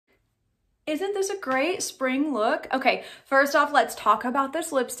Isn't this a great spring look? Okay, first off, let's talk about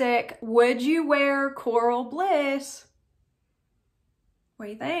this lipstick. Would you wear Coral Bliss? What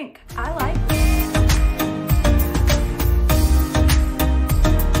do you think? I like it.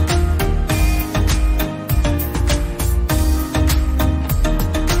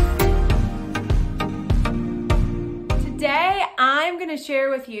 Today, I'm gonna share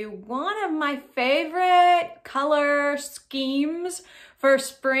with you one of my favorite color schemes for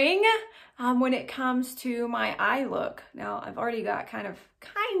spring when it comes to my eye look. Now, I've already got kind of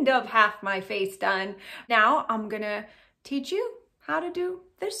half my face done. Now, I'm gonna teach you how to do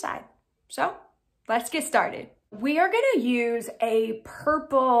this side. So, let's get started. We are gonna use a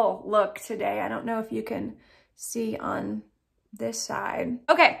purple look today. I don't know if you can see on this side.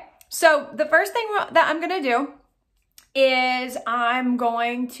 Okay, so the first thing that I'm gonna do is I'm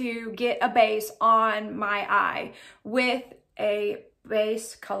going to get a base on my eye with a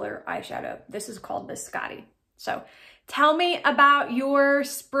base color eyeshadow. This is called Biscotti. So tell me about your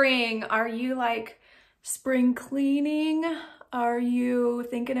spring. Are you like spring cleaning? Are you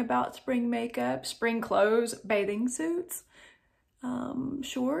thinking about spring makeup, spring clothes, bathing suits,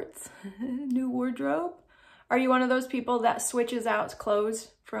 shorts, new wardrobe? Are you one of those people that switches out clothes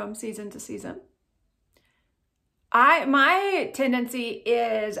from season to season? My tendency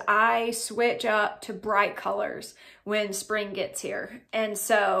is I switch up to bright colors when spring gets here. And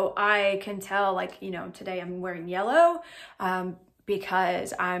so I can tell, like, you know, today I'm wearing yellow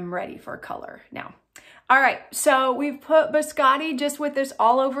because I'm ready for color now. All right, so we've put Biscotti just with this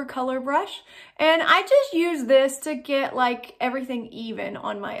all over color brush. And I just use this to get like everything even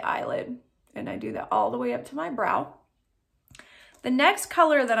on my eyelid. And I do that all the way up to my brow. The next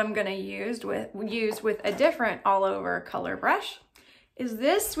color that I'm gonna use with a different all over color brush is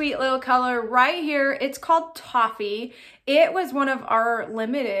this sweet little color right here. It's called Toffee. It was one of our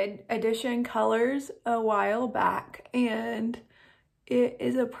limited edition colors a while back, and it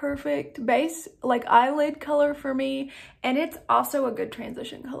is a perfect base, like eyelid color for me, and it's also a good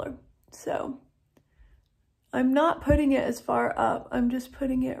transition color. So I'm not putting it as far up, I'm just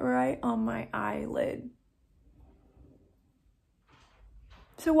putting it right on my eyelid.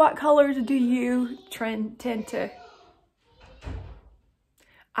 So what colors do you tend to?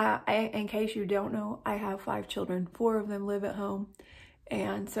 In case you don't know, I have 5 children. 4 of them live at home.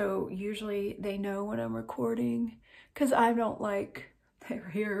 And so usually they know when I'm recording, because I don't like, they're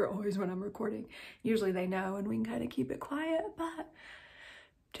here always when I'm recording. Usually they know and we can kind of keep it quiet. But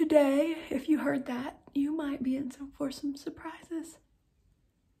today, if you heard that, you might be in for some surprises.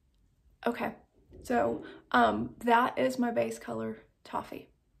 Okay, so that is my base color, Toffee.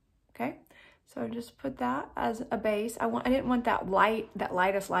 Okay, so just put that as a base. I didn't want that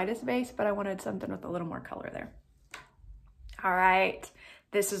lightest base, but I wanted something with a little more color there. All right,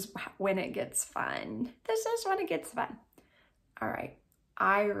 this is when it gets fun. This is when it gets fun. All right,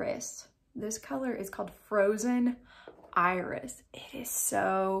 Iris. This color is called Frozen Iris. It is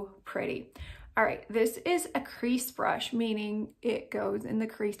so pretty. All right, this is a crease brush, meaning it goes in the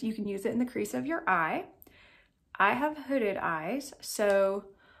crease. You can use it in the crease of your eye. I have hooded eyes, so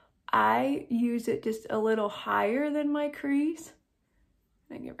I use it just a little higher than my crease.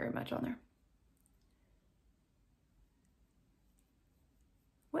 I didn't get very much on there.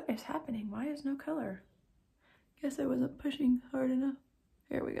 What is happening? Why is no color? Guess I wasn't pushing hard enough.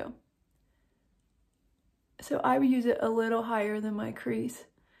 Here we go. So I would use it a little higher than my crease,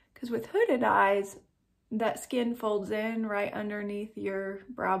 because with hooded eyes, that skin folds in right underneath your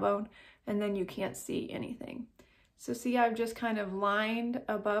brow bone, and then you can't see anything. So see, I've just kind of lined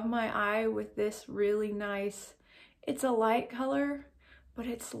above my eye with this really nice, it's a light color, but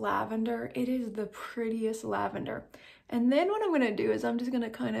it's lavender. It is the prettiest lavender. And then what I'm gonna do is I'm just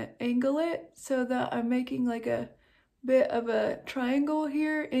gonna kind of angle it so that I'm making like a bit of a triangle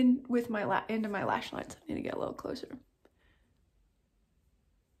here into my lash lines. I need to get a little closer.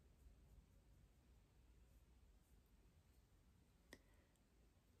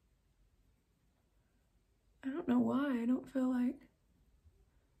 I don't know why, I don't feel like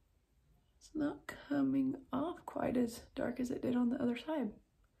it's not coming off quite as dark as it did on the other side.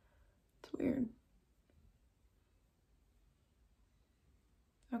 It's weird.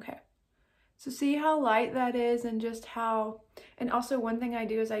 Okay, so see how light that is, and just how, and also one thing I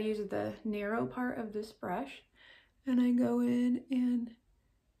do is I use the narrow part of this brush and I go in and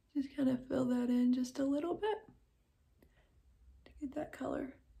just kind of fill that in just a little bit to get that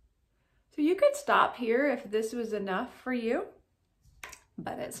color. So you could stop here if this was enough for you,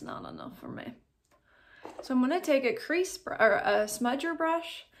 but it's not enough for me. So I'm gonna take a crease or a smudger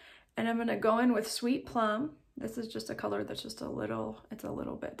brush, and I'm gonna go in with Sweet Plum, This is just a color that's just it's a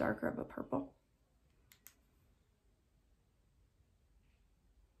little bit darker of a purple.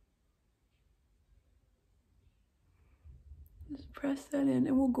 Just press that in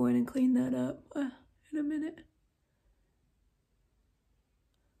and we'll go in and clean that up in a minute.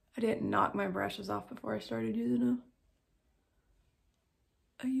 I didn't knock my brushes off before I started using them.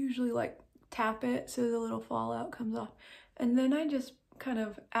 I usually like tap it so the little fallout comes off. And then I just kind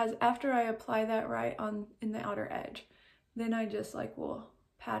of, after I apply that right in the outer edge, then I just like will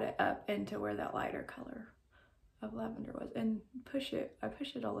pat it up into where that lighter color of lavender was and push it. I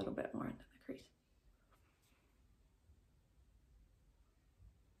push it a little bit more into the crease.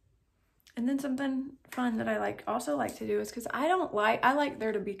 And then something fun that I also like to do is, because I like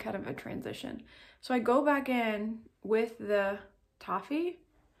there to be kind of a transition. So I go back in with the toffee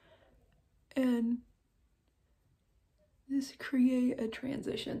and just create a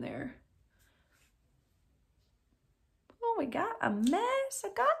transition there. Oh, we got a mess. I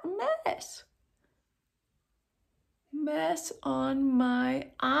got a mess. Mess on my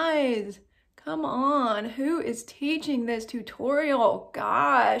eyes. Come on, who is teaching this tutorial?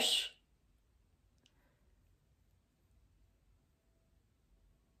 Gosh.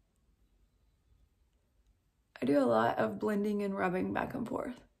 I do a lot of blending and rubbing back and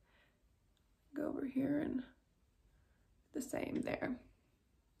forth. Go over here and the same there.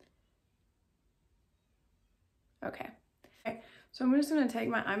 Okay. So I'm just gonna take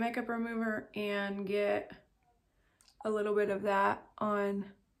my eye makeup remover and get a little bit of that on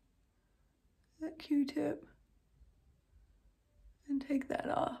that Q-tip and take that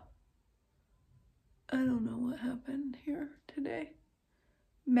off. I don't know what happened here today.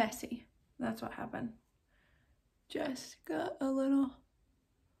 Messy. That's what happened. Just got a little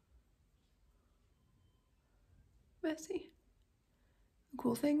messy. The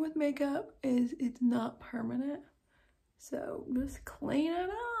cool thing with makeup is it's not permanent. So just clean it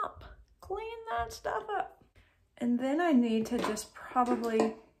up. Clean that stuff up. And then I need to just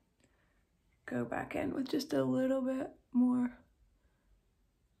probably go back in with just a little bit more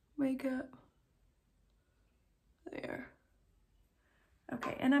makeup. There.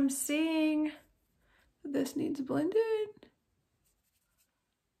 Okay, and I'm seeing that this needs blended.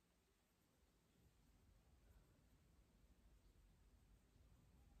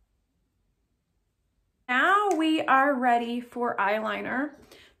 Now we are ready for eyeliner.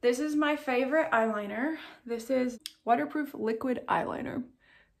 This is my favorite eyeliner. This is waterproof liquid eyeliner.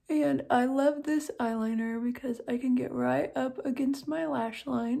 And I love this eyeliner because I can get right up against my lash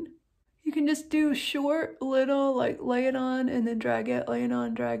line. You can just do short, little, like lay it on and then drag it, lay it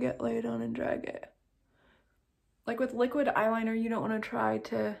on, drag it, lay it on and drag it. Like with liquid eyeliner, you don't want to try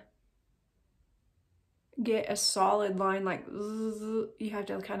to get a solid line like zzz. You have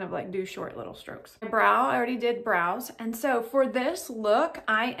to kind of like do short little strokes. Brow, I already did brows. And so for this look,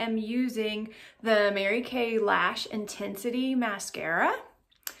 I am using the Mary Kay Lash Intensity Mascara.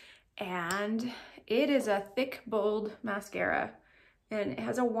 And it is a thick, bold mascara. And it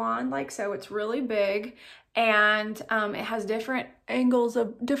has a wand like so, it's really big. And it has different angles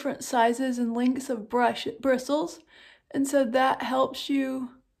of different sizes and lengths of bristles. And so that helps you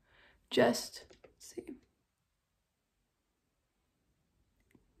just, see,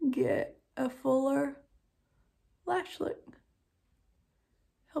 get a fuller lash look.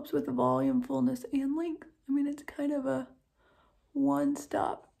 Helps with the volume, fullness, and length. I mean, it's kind of a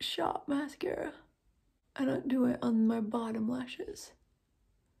one-stop shop mascara. I don't do it on my bottom lashes.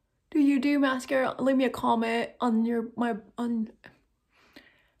 Do you do mascara? Leave me a comment on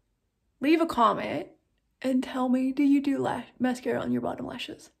leave a comment and tell me, do you do mascara on your bottom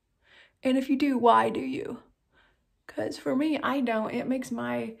lashes? And if you do, why do you? Because for me, I don't. It makes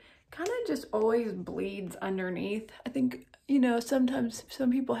my kind of just always bleeds underneath. I think, you know, sometimes some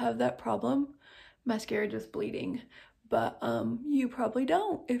people have that problem, mascara just bleeding. But you probably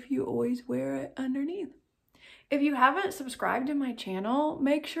don't if you always wear it underneath. If you haven't subscribed to my channel,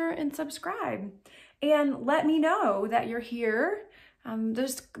 make sure and subscribe and let me know that you're here.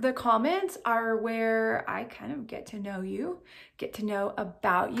 The comments are where I kind of get to know you, get to know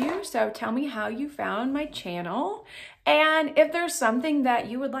about you. So tell me how you found my channel and if there's something that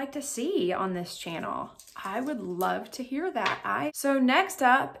you would like to see on this channel. I would love to hear that. So next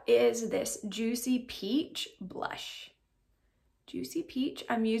up is this Juicy Peach blush. Juicy Peach.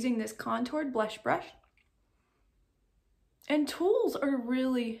 I'm using this contoured blush brush. And tools are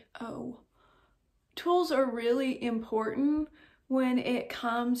really important when it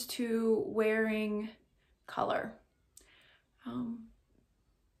comes to wearing color.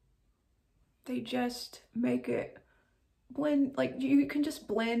 They just make it blend, like you can just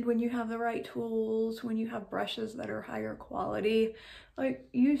blend when you have the right tools, when you have brushes that are higher quality. Like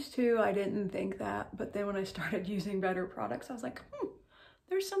used to, I didn't think that, but then when I started using better products, I was like,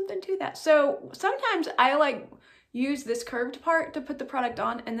 there's something to that. So sometimes I like use this curved part to put the product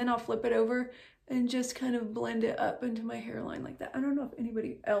on, and then I'll flip it over and just kind of blend it up into my hairline like that. I don't know if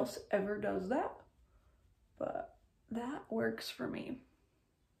anybody else ever does that, but that works for me.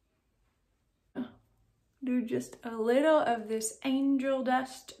 Do just a little of this angel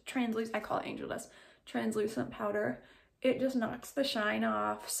dust translucent, I call it angel dust, translucent powder. It just knocks the shine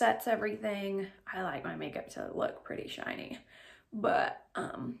off, sets everything. I like my makeup to look pretty shiny, but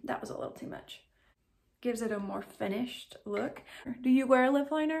that was a little too much. Gives it a more finished look. Do you wear a lip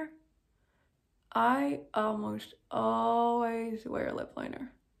liner? I almost always wear a lip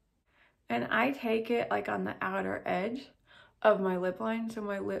liner. And I take it like on the outer edge of my lip line so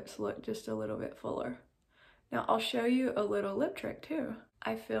my lips look just a little bit fuller. Now I'll show you a little lip trick too.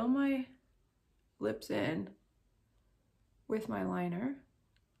 I fill my lips in with my liner,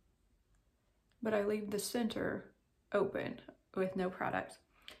 but I leave the center open with no product.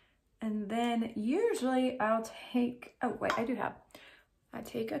 And then usually I'll take, oh wait, I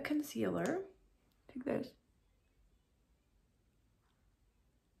take a concealer, take this.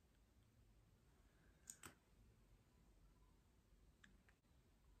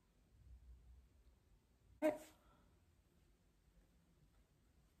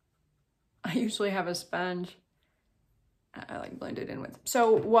 I usually have a sponge. I like blend it in with.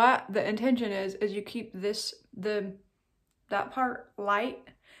 So what the intention is you keep that part light,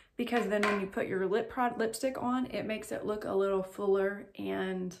 because then when you put your lipstick on, it makes it look a little fuller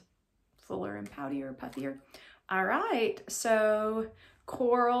and poutier, puffier. All right, so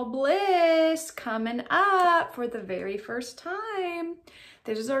Coral Bliss coming up for the very first time.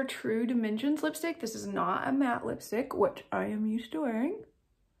 This is our True Dimensions lipstick. This is not a matte lipstick, which I am used to wearing.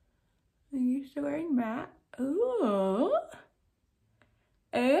 I'm used to wearing matte. Ooh.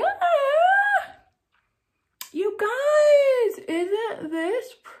 You guys, isn't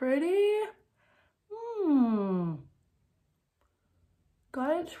this pretty?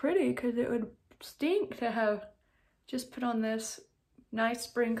 God, it's pretty, because it would stink to have just put on this nice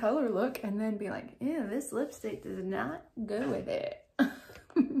spring color look and then be like, ew, this lipstick does not go with it.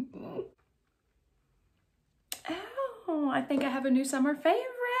 Oh, I think I have a new summer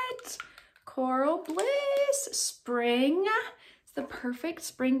favorite. Coral Bliss Spring. It's the perfect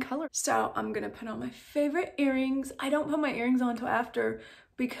spring color. So I'm gonna put on my favorite earrings. I don't put my earrings on until after,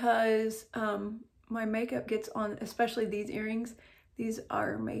 because my makeup gets on, especially these earrings. These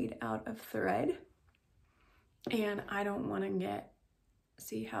are made out of thread, and I don't want to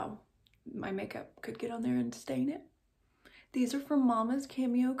see how my makeup could get on there and stain it. These are from Mama's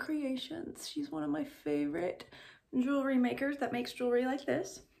Cameo Creations. She's one of my favorite jewelry makers that makes jewelry like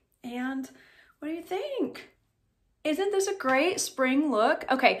this. And what do you think? Isn't this a great spring look?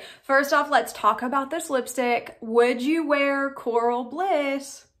 Okay, first off, let's talk about this lipstick. Would you wear Coral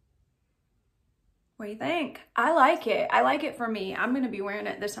Bliss? What do you think? I like it. I like it for me. I'm going to be wearing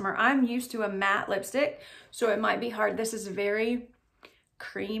it this summer. I'm used to a matte lipstick, so it might be hard. This is very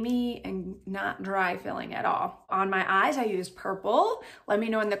creamy and not dry filling at all. On my eyes, I use purple. Let me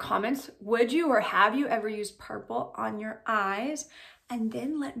know in the comments, would you or have you ever used purple on your eyes? And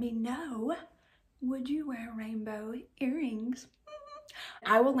then let me know, would you wear rainbow earrings?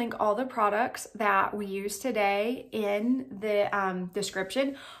 I will link all the products that we use today in the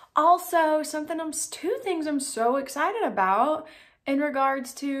description. Also, two things I'm so excited about in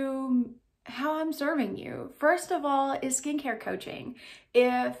regards to how I'm serving you. First of all is skincare coaching.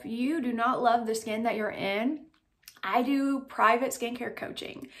 If you do not love the skin that you're in, I do private skincare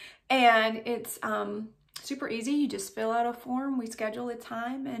coaching, and it's super easy. You just fill out a form, we schedule a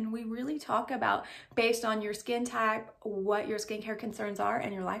time, and we really talk about, based on your skin type, what your skincare concerns are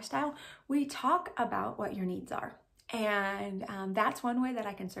and your lifestyle. We talk about what your needs are. And that's one way that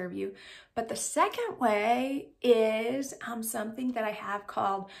I can serve you. But the second way is something that I have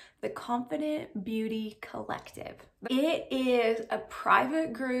called the Confident Beauty Collective. It is a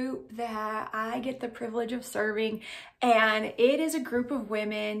private group that I get the privilege of serving, and it is a group of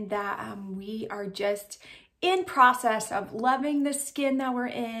women that we are just in process of loving the skin that we're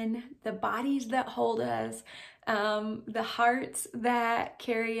in, the bodies that hold us, the hearts that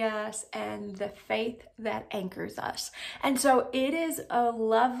carry us, and the faith that anchors us. And so it is a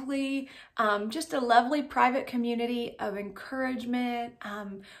lovely, just a lovely private community of encouragement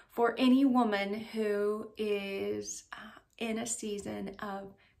for any woman who is in a season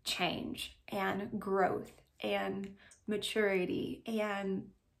of change and growth and maturity and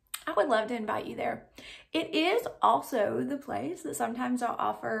I would love to invite you there. It is also the place that sometimes I'll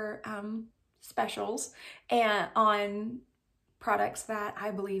offer specials and on products that I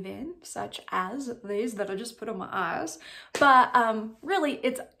believe in, such as these that I just put on my eyes. But really,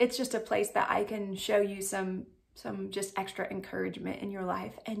 it's just a place that I can show you some just extra encouragement in your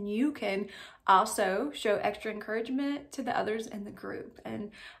life, and you can also show extra encouragement to the others in the group.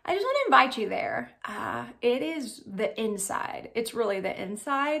 And I just want to invite you there. It is the inside. It's really the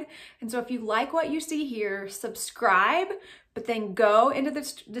inside. And so if you like what you see here, subscribe, but then go into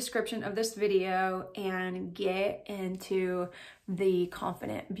the description of this video and get into the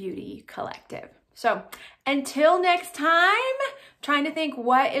Confident Beauty Collective. So until next time, trying to think,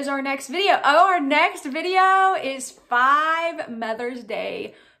 what is our next video? Oh, our next video is 5 Mother's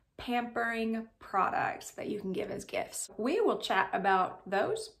Day pampering products that you can give as gifts. We will chat about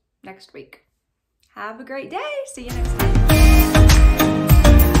those next week. Have a great day. See you next time.